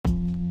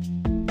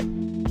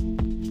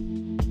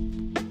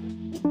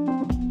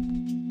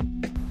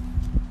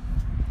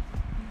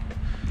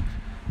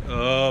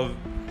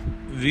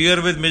We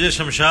are with Major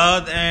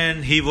Shamshad,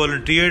 and he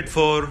volunteered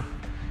for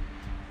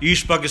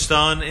East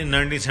Pakistan in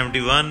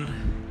 1971,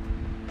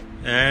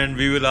 and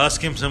we will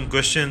ask him some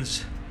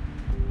questions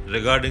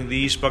regarding the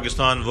East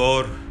Pakistan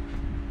war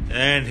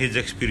and his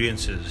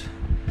experiences.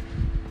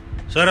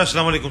 Sir,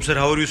 Assalamu alaikum, sir.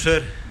 How are you,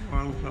 sir?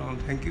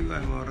 Thank you,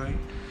 I'm alright.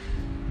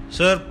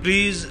 Sir,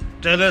 please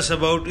tell us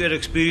about your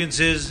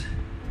experiences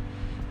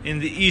in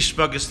the East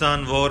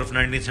Pakistan war of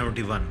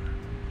 1971.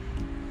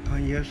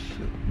 Yes,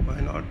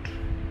 why not?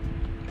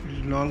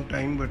 It's a long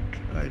time, but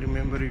I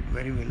remember it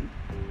very well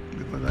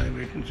because I have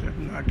written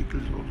certain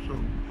articles also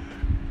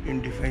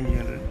in Defense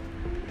Journal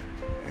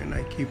and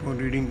I keep on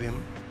reading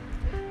them.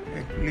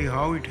 Actually,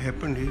 how it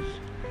happened is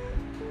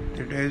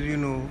that, as you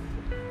know,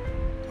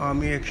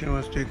 army action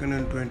was taken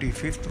on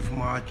 25th of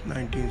March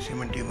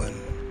 1971,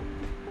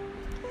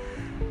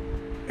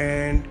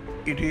 and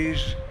it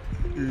is,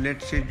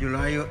 let's say,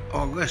 July or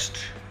August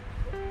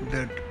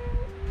that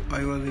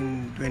I was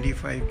in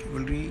 25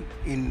 Cavalry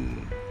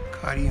in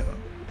Kharia,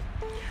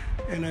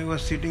 and I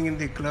was sitting in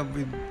the club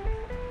with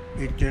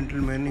a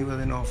gentleman. He was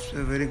an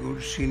officer, very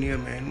good senior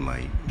man,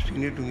 my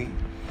senior to me.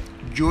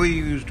 Joey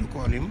used to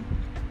call him,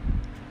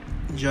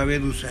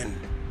 Javed Hussain.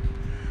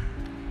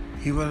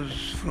 He was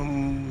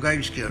from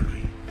Guides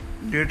Cavalry.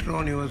 Later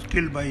on, he was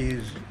killed by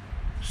his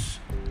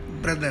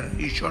brother.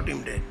 He shot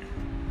him dead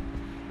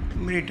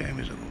many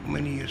times ago,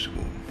 many years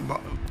ago.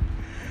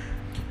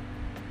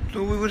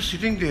 So we were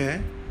sitting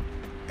there,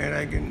 and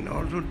I can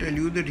also tell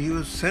you that he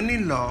was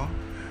son-in-law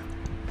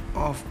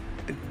of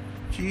the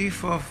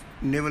Chief of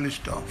Naval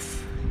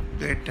Staff.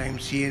 That time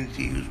CNC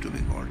used to be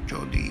called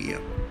Chaudhry,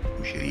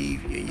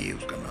 Sharif, ye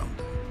uska naam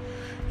tha.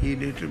 He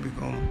later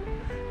became,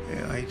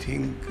 I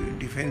think,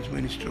 defense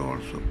minister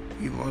also.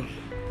 He was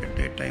at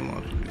that time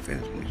also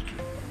defense minister.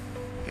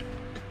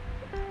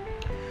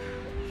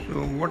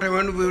 So what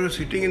happened, we were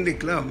sitting in the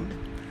club,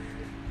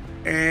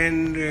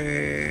 and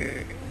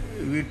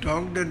we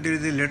talked that there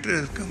is a letter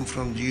has come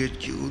from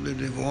GHQ that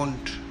they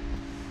want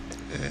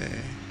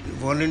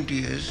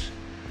volunteers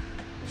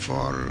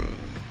for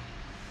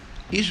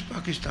East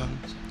Pakistan.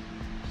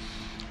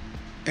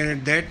 And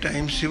at that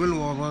time, civil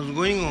war was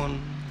going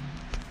on,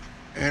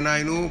 and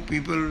I know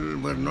people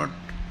were not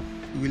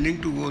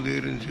willing to go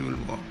there in civil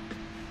war.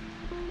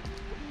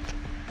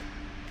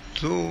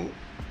 So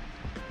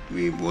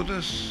we both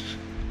us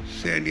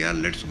said, yeah,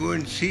 let's go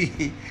and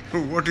see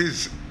what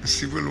is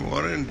civil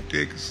war and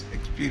take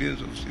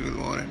experience of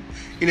civil war. And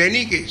in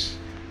any case,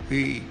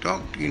 we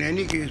talked, in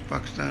any case,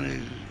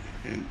 Pakistan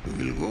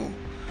will go,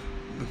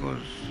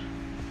 because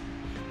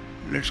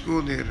let's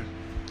go there.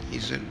 He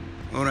said,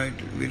 all right,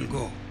 we'll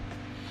go.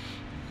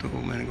 So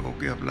I go,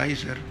 okay, apply,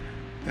 sir.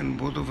 And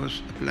both of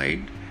us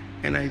applied.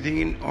 And I think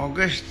in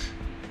August,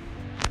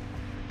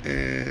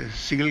 a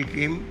signal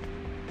came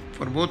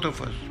for both of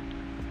us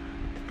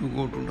to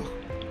go to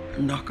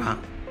Dhaka.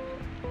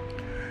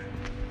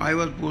 I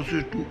was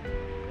posted to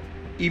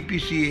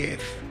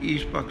EPCAF,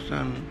 East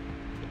Pakistan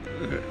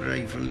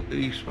Rifle,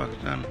 East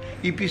Pakistan.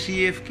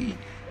 EPCAF ki,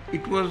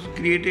 it was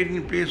created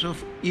in place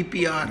of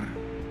EPR.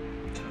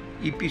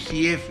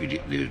 EPCF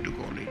they used to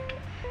call it,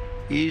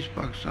 East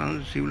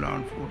Pakistan Civil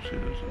Armed Forces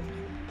or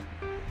something.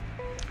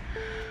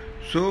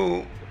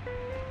 So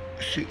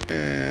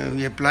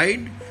we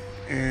applied,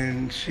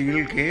 and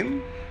signal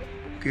came.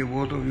 Okay,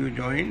 both of you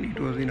joined.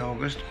 It was in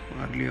August,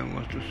 early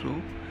August or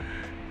so,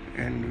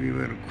 and we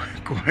were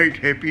quite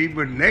happy.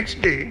 But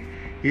next day,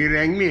 he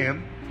rang me up.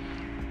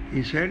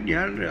 He said,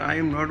 yeah, I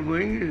am not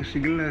going. A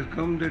signal has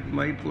come that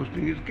my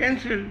posting is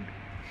cancelled.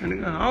 And I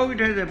go, how it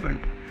has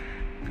happened?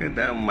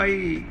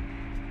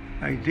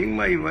 I think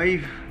my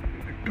wife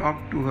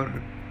talked to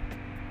her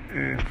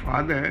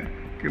father,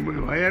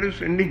 why are you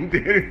sending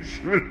there in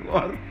civil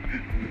war?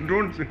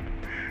 Don't say.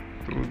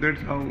 So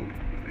that's how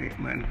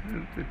man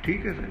said,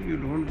 ठीक है sir, you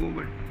don't go,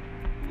 but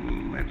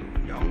मैं तो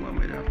जाऊँगा,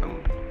 मैं जाता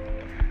हूँ.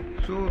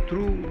 So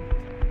through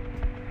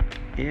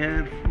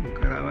air from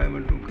Karachi, I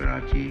went to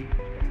Karachi.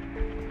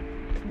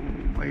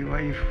 My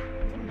wife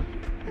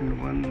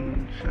and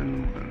one son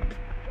were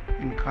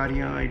in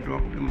Kharia. I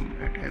dropped them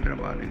at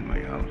Hyderabad in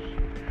my house,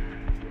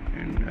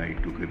 and I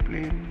took a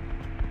plane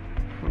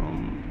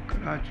from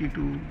Karachi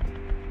to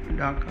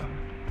Dhaka.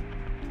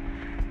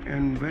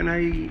 And when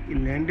I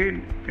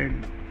landed at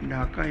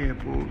Dhaka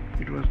airport,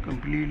 it was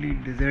completely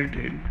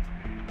deserted.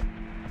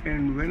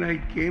 And when I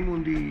came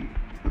on the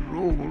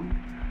road,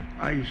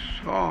 I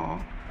saw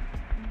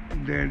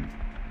that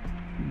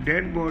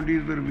dead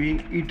bodies were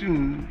being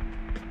eaten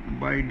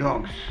by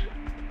dogs.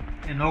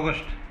 In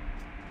August?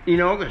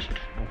 In August.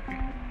 Okay.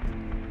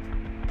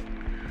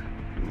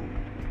 So,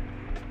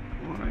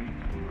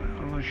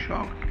 I was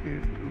shocked.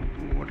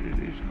 What is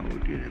this? How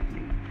it is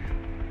happening?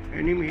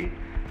 Anyway,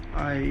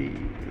 I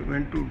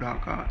went to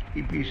Dhaka.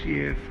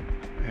 EPCF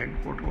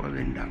headquarters was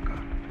in Dhaka,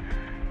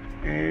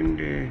 and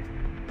there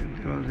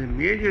was a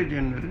Major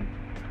General.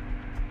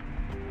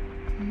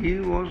 He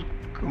was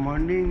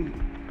commanding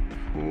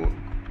for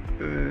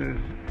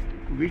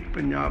which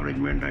Punjab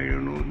regiment, I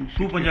don't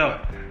know.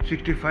 Punjab?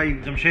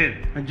 65. Jamshed.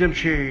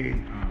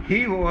 Jamshed.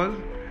 He was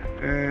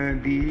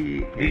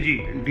the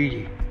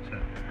DG.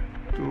 Sir.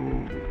 So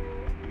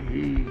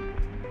he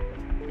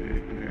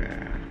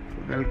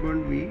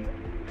welcomed me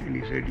and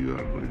he said, you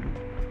are going to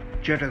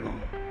Chittagong.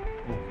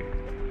 Okay.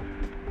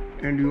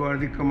 And you are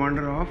the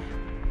commander of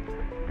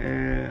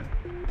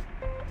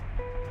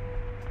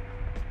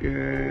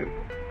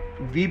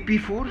VP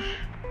force,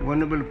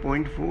 Vulnerable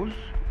Point Force,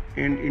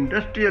 and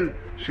Industrial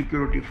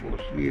Security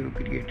Force we have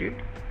created.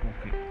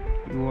 Okay.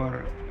 You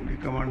are the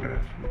commander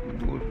of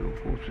those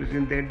forces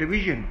in that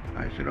division.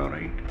 I said, all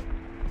right.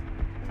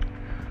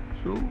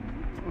 So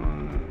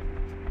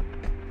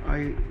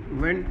I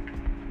went,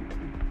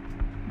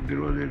 there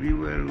was a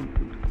river,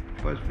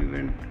 first we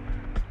went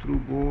through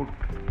boat,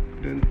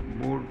 then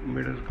boat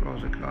made us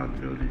cross across,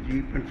 there was a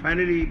jeep, and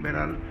finally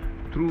Beral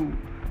through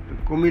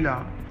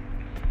Komila,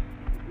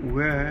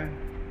 where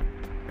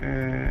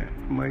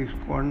my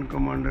squadron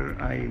commander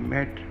I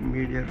met,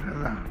 Major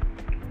Raza.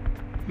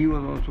 He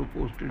was also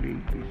posted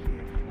in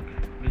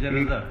PCF. Major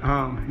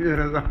Raza? Major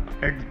Raza,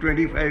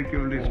 ex-25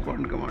 cavalry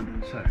squadron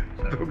commander. Sir.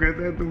 तो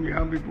कहता है तुम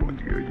यहाँ भी पहुँच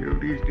गए, you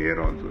reached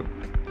here also.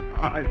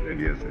 I said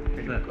yes, sir.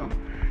 Can you come?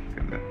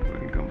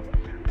 Welcome.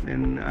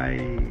 Then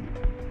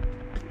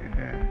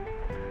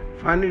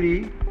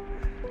finally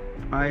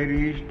I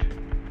reached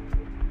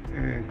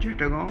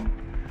Chittagong.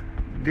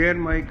 There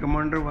my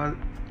commander was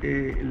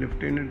a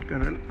Lieutenant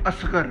Colonel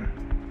Asghar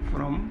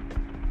from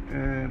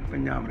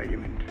Punjab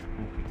Regiment.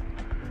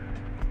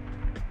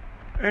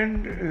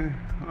 And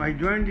I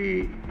joined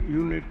the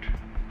unit.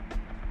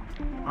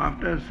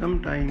 After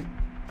some time,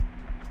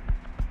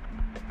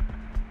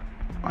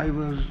 I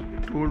was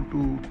told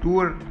to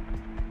tour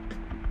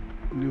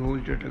the whole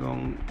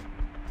Chittagong,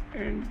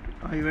 and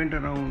I went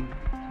around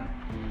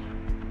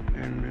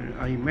and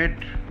I met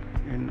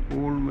an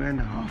old man,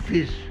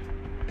 Hafiz.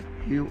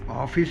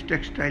 Hafiz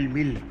Textile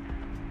Mill,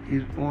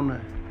 his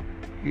owner.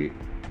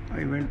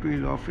 I went to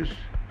his office.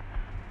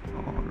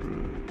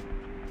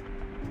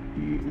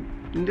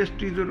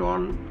 Industries were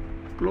all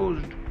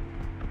closed.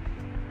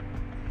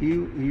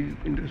 His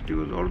industry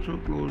was also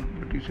closed,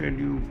 but he said,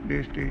 you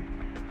placed a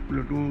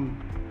platoon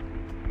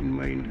in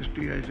my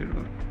industry. I said,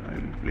 well, I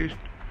will place.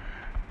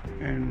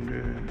 And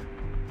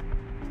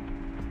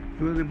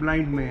he was a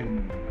blind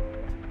man.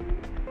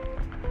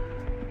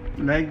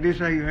 Like this,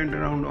 I went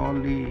around all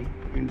the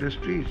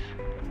industries.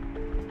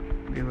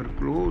 They were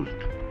closed.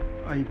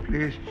 I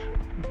placed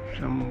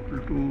some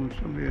platoon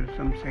somewhere,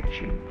 some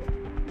section.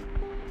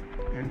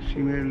 And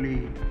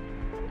similarly,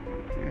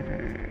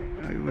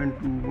 I went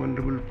to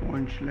vulnerable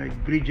points like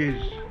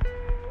bridges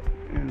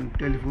and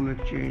telephone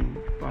exchange,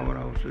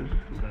 powerhouses.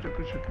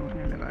 चक्कर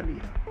मैंने लगा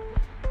दिया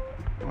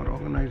और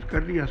organize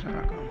कर दिया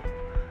सारा काम.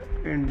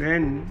 And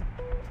then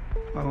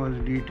I was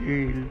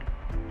detailed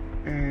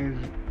as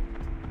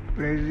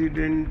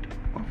president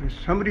of a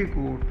summary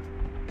court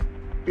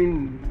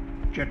in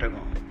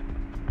Chittagong.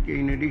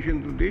 In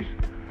addition to this,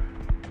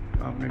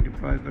 आपने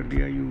deploy कर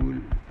दिया, you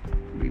will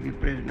be the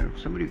president of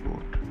summary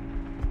court.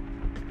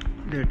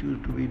 That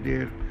used to be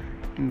there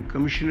in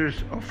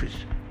commissioner's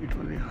office. It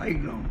was a high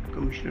ground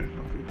commissioner's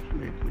office.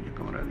 मुझे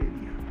कमरा दे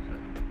दिया.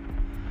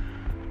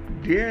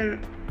 There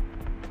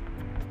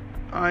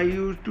I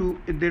used to,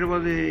 there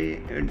was a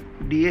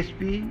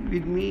DSP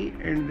with me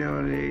and there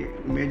was a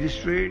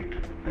magistrate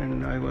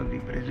and I was the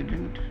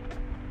president.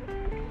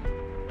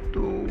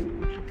 So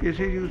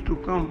cases used to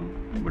come,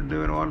 but they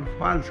were all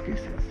false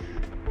cases.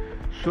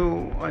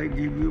 So I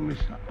give you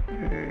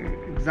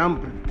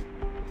example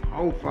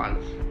how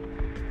false.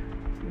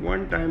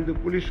 One time the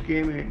police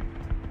came in,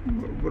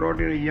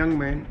 brought in a young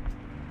man,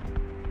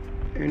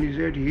 and he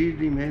said he is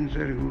the man,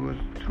 sir, who was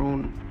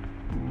thrown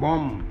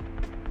bomb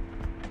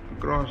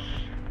across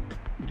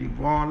the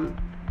wall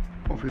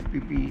of a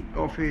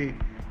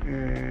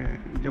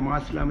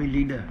Jamaat Islami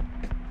leader.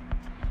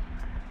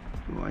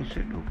 So I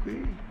said,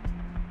 okay.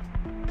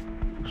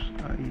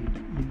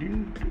 He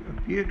didn't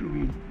appear to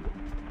be.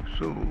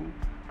 So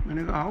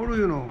मैंने कहा, how do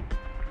you know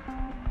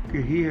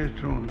that he has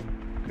thrown?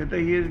 कहता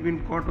he has been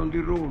caught on the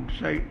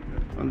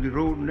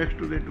road next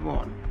to that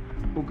wall.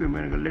 Okay,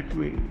 मैंने कहा,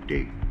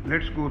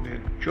 let's go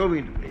there. Show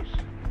me the place.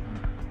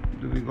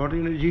 So we got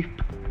in a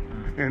jeep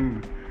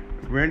and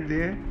went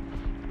there.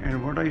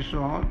 And what I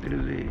saw, there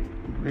is a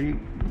very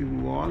big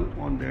wall.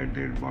 On that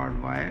there is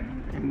barbed wire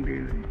and there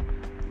is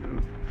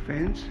a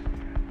fence.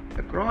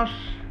 Across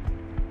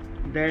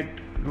that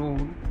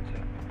road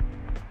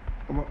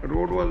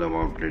was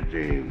about, let's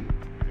say,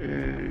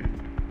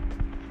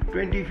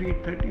 20 feet,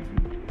 30 feet.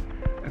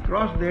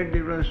 Across that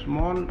there was a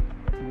small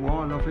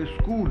wall of a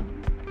school.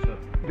 Sir.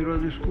 There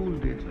was a school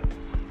there. Sir.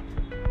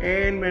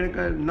 And मैंने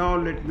कहा, now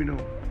let me know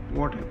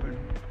what happened.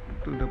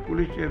 So the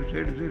police chief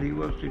said that he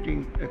was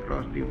sitting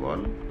across the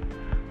wall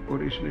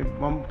और इसने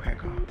बम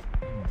फेंका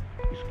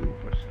इसके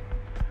ऊपर से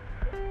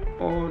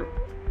और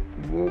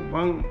वो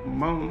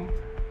बम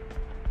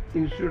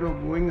instead of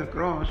going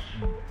across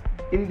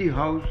in the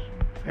house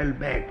fell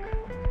back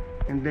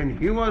and then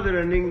he was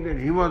running, then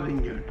he was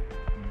injured.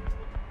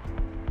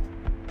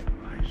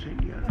 I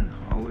said, yeah,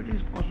 how it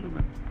is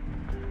possible?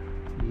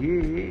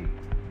 ये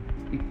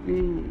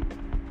इतनी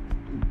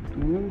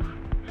दूर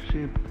से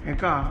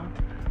फेंका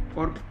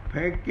और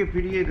फेंक के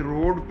फिर ये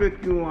रोड पे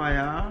क्यों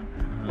आया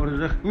और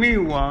जख्मी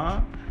हुआ,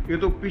 ये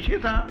तो पीछे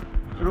था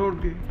रोड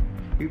के,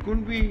 he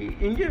couldn't be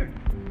injured।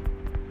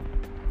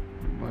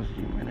 बस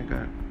जी मैंने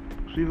कहा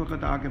उसी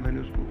वक्त आके मैंने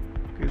उसको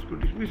केस को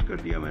डिसमिस कर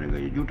दिया। मैंने कहा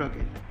ये झूठा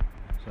केस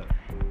है।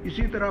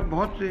 इसी तरह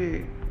बहुत से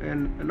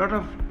lot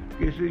of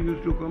cases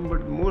used to come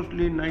but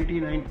mostly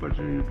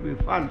 99% used to be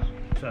false.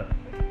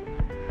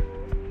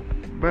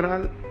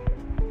 बहरहाल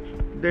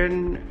then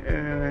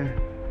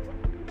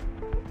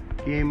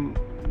came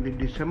the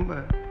December,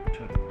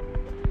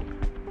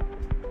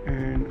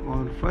 and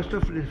on 1st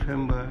of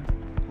December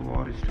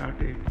war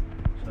started,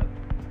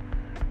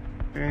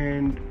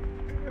 and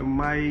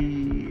my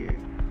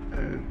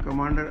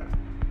commander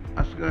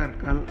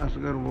Colonel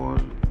Asgar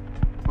was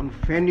on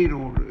Feni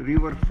Road,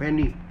 River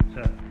Feni.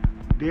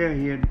 There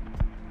he had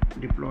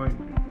deployed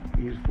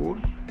his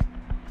force,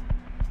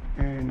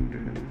 and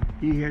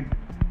he had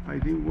I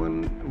think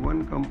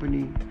one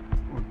company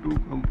or two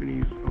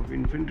companies of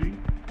infantry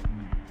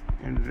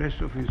and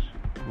rest of his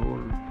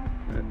whole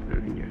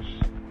rangers.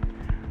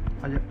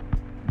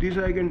 This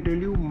I can tell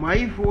you, my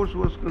force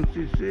was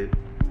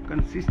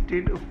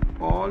consisted of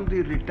all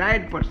the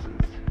retired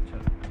persons.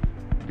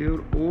 They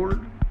were old,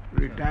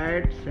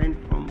 retired, sent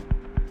from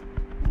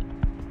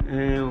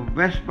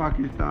West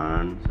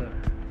Pakistan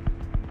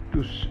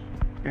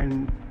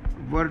and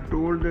were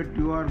told that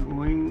you are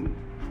going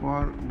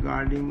for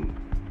guarding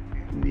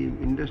the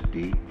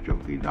industry,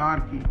 Chowkidar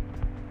ki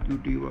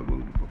duty you are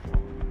going to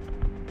perform.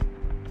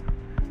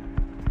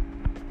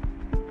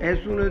 As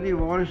soon as the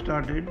war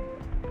started,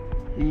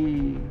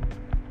 he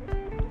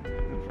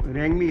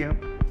rang me up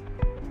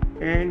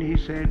and he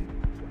said,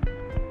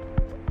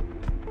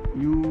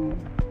 you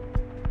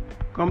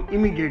come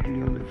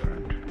immediately on the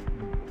front,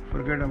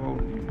 forget about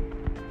the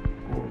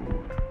Cold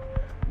War.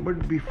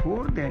 But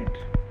before that,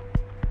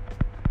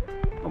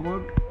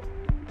 about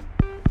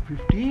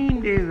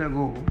 15 days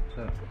ago,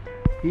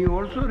 he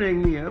also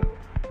rang me up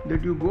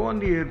that you go on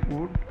the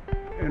airport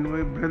and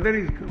my brother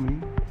is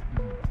coming,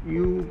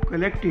 you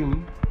collect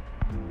him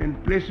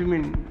and place him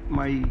in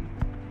my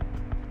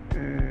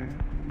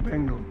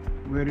Bangalore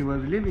where he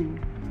was living.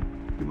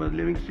 He was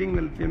living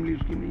single, family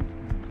scheming.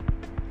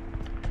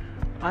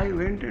 I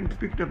went and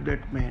picked up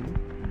that man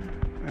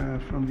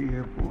from the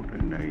airport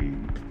and I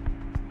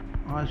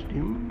asked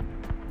him,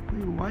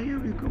 why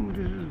have you come?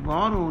 This is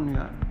war on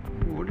here.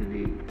 What is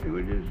the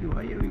emergency?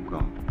 Why have you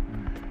come?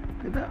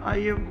 I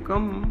have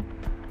come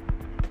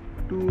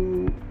to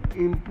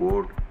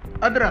import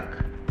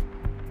adrak.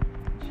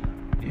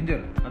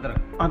 Ginger.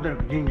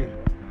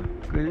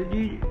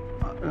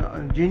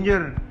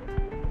 Ginger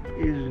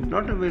is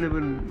not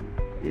available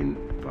in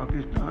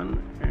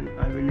Pakistan and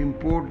I will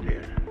import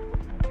there.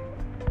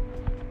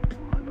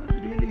 I was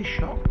really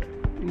shocked.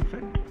 In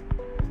fact,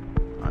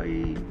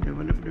 I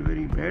developed a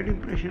very bad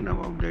impression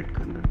about that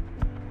colonel.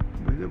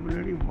 Whether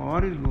bloody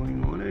war is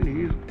going on and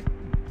he is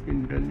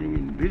indulging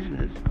in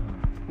business,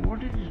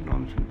 what is this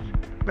nonsense?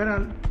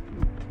 Well,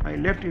 I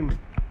left him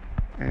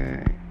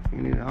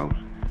in his house,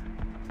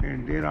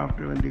 and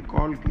thereafter when the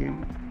call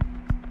came,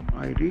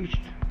 I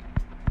reached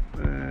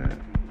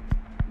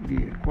the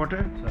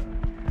headquarters,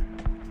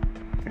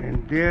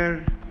 and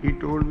there he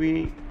told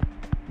me,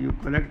 you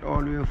collect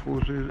all your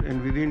forces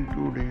and within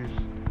 2 days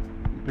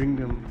bring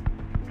them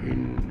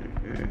in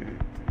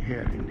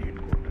here in the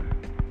headquarters.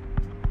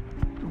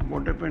 So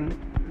what happened?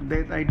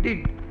 That I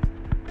did,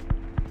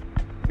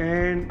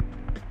 and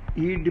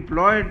he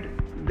deployed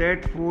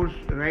that force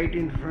right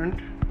in front,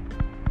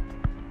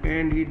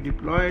 and he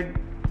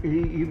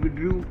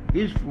withdrew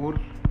his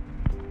force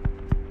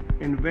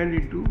and went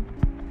into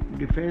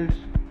defense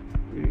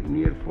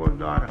near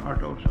Fordar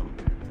Hut or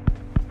somewhere.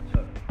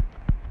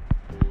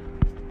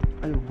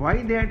 And why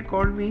they had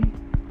called me?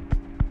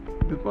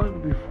 Because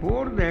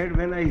before that,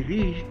 when I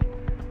reached,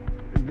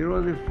 there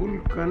was a full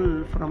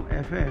colonel from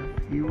FF.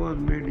 He was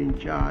made in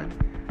charge,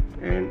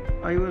 and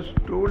I was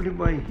told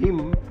by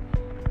him,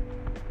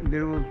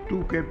 there were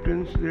 2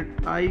 captains, that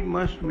I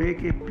must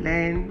make a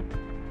plan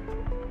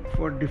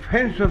for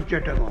defense of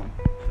Chittagong.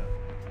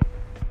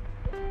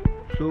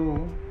 So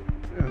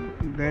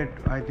that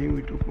I think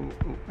we took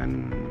a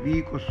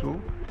week or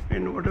so,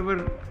 and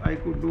whatever I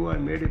could do, I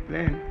made a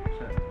plan,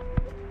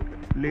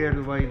 layer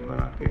wise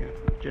बना के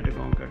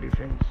Chittagong का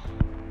defense.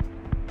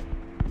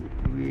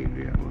 We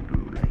are going to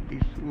do like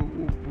this. वो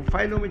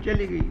फाइलों में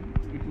चली गई.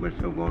 It must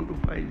have gone to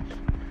files.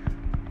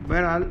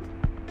 But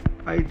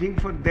I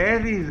think for their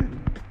reason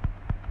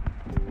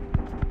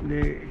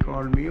they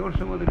called me, or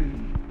some other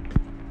reason.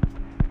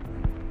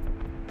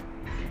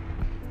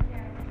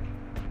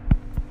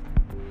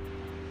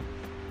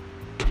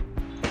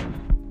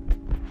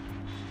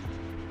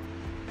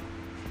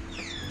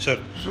 Sir.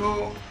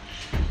 So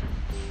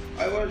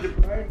I was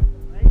deployed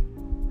right in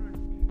front,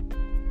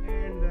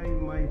 and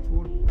my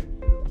force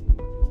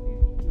we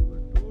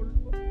were told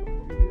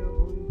we are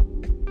going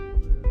to do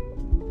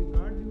the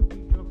guard duty,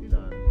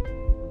 Chowkidar,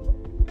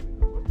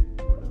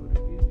 whatever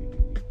it is,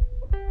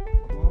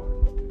 or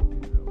it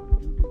is our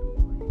duty to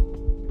find.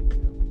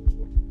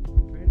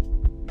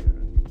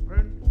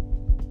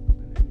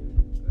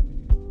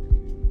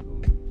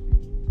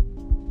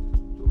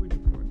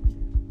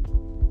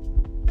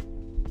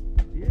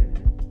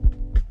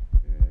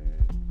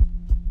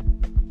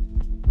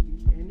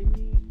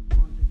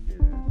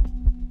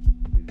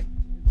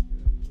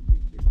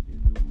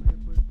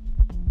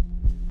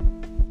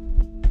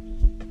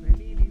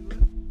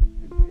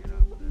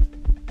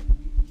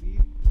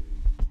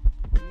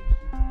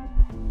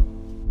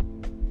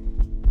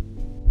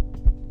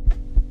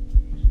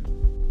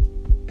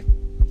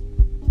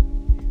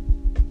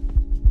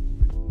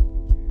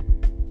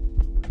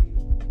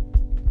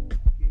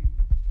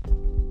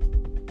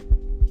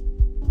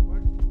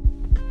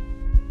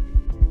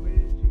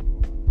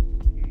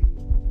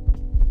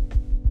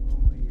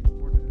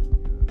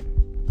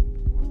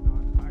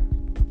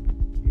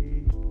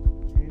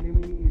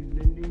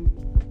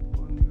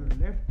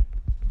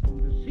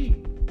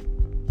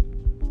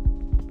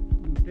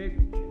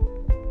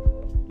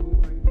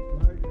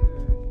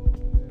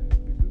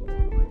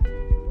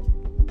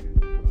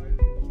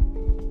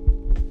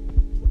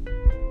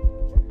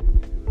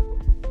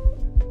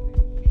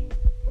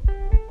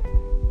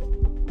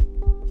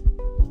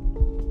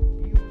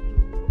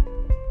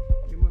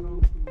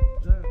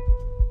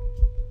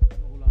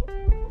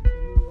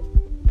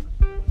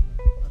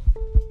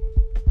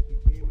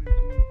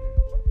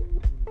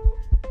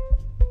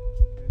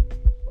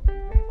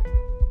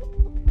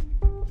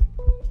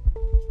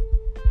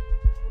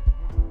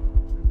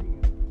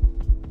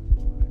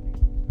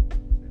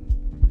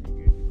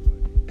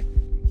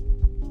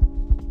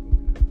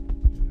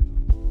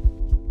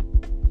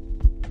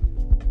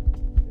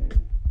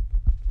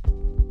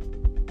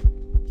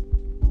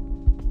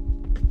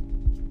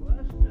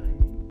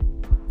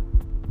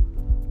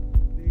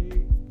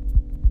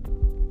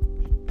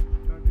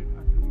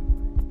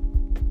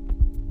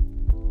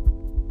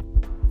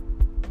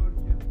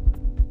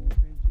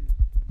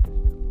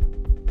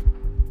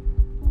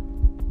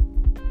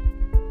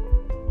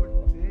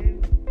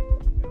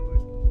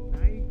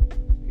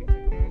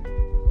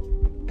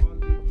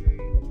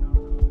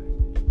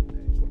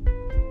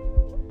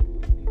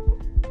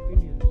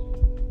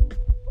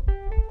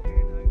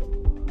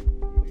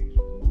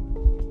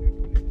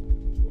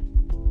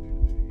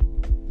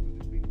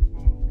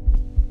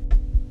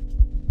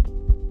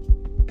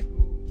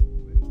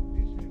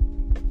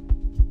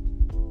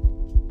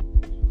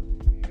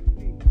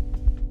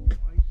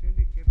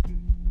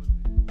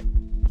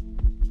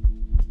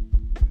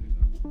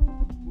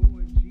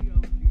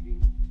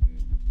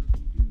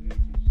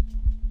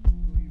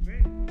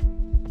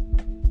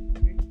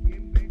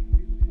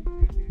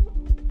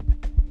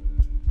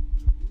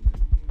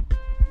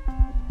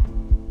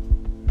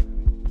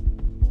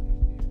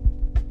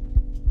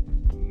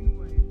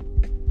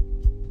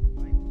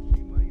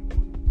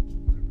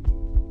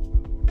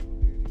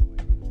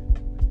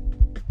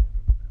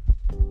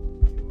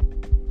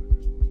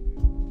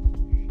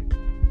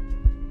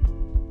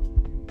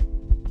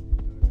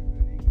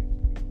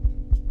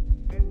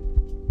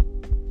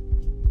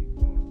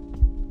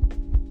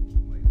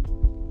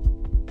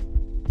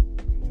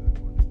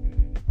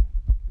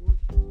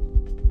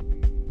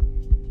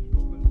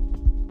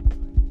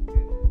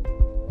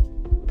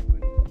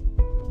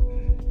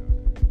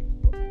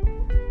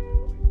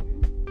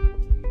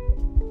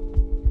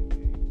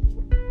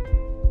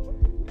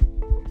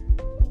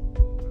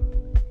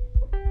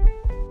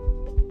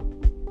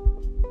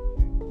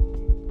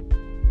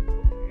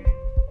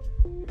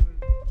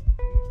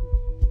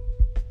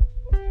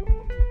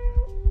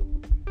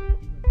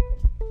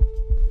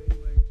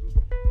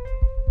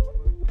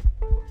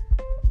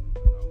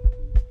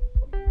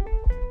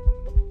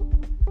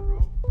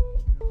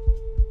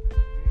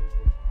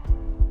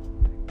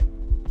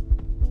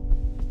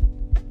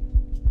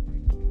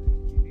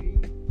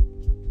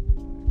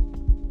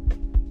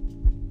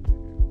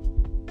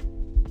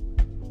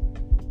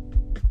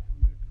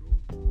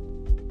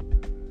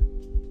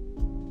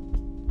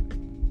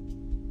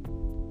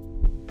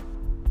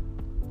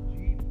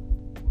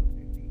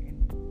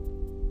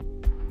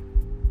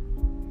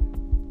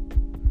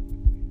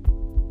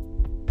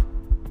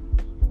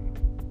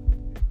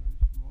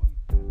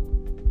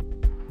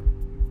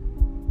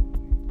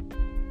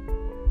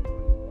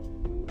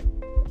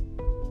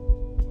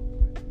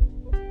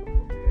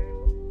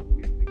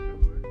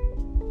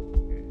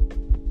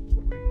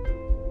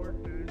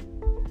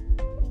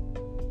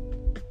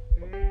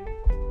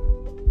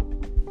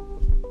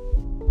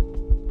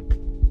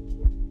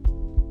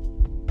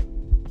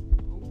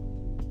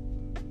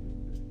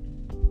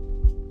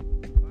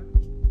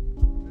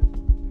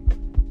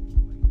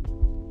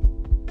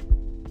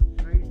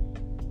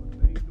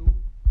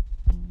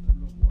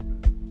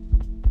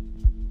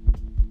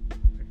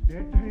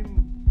 time